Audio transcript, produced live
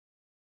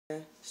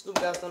Snoop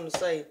got something to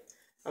say.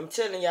 I'm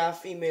telling y'all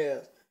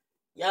females,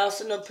 y'all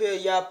sitting up here,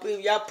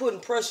 y'all putting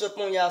pressure up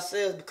on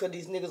yourselves because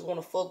these niggas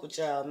want to fuck with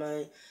y'all,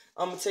 man.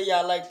 I'm gonna tell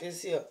y'all like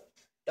this here.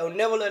 Don't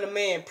never let a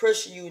man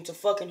pressure you into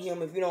fucking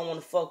him if you don't want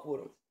to fuck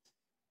with him.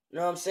 You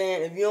know what I'm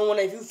saying? If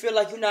you feel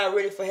like you're not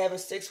ready for having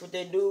sex with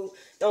that dude,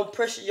 don't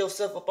pressure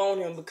yourself up on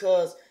him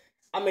because,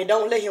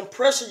 don't let him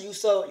pressure you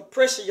so you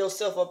pressure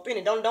yourself up in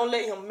it. Don't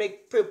let him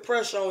put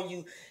pressure on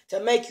you to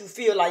make you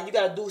feel like you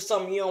gotta do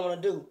something you don't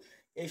wanna do.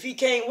 If he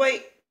can't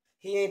wait,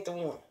 he ain't the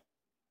one.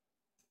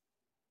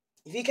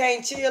 If he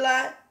can't chill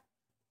out,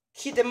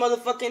 keep that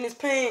motherfucker in his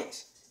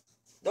pants.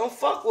 Don't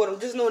fuck with him.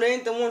 Just know they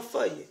ain't the one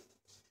for you.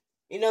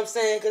 You know what I'm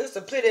saying? Because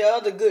there's a plenty of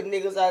other good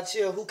niggas out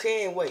here who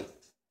can wait.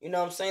 You know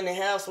what I'm saying? They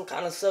have some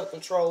kind of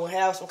self-control,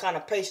 have some kind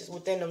of patience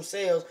within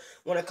themselves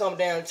when it comes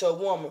down to a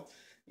woman.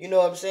 You know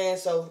what I'm saying?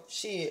 So,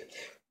 shit.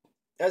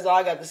 That's all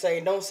I got to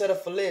say. Don't settle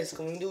for less.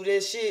 Because when you do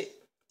this shit,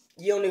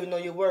 you don't even know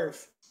your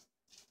worth.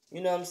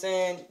 You know what I'm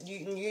saying?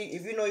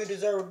 If you know you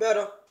deserve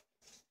better,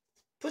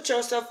 put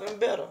yourself in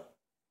better.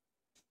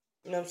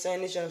 You know what I'm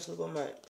saying? This young Snoop, I'm out.